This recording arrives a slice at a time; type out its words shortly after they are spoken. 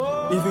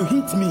If you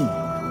hit me,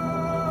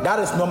 that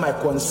is not my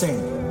concern.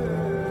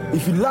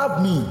 If you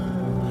love me,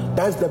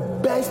 that is the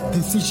best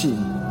decision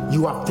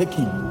you have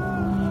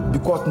taken.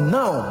 Because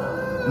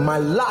now, my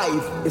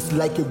life is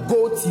like a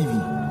Go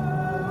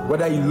TV,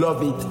 whether you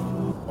love it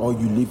or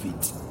you leave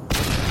it.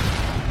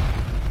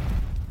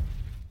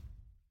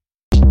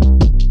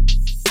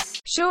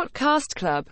 Shortcast Club.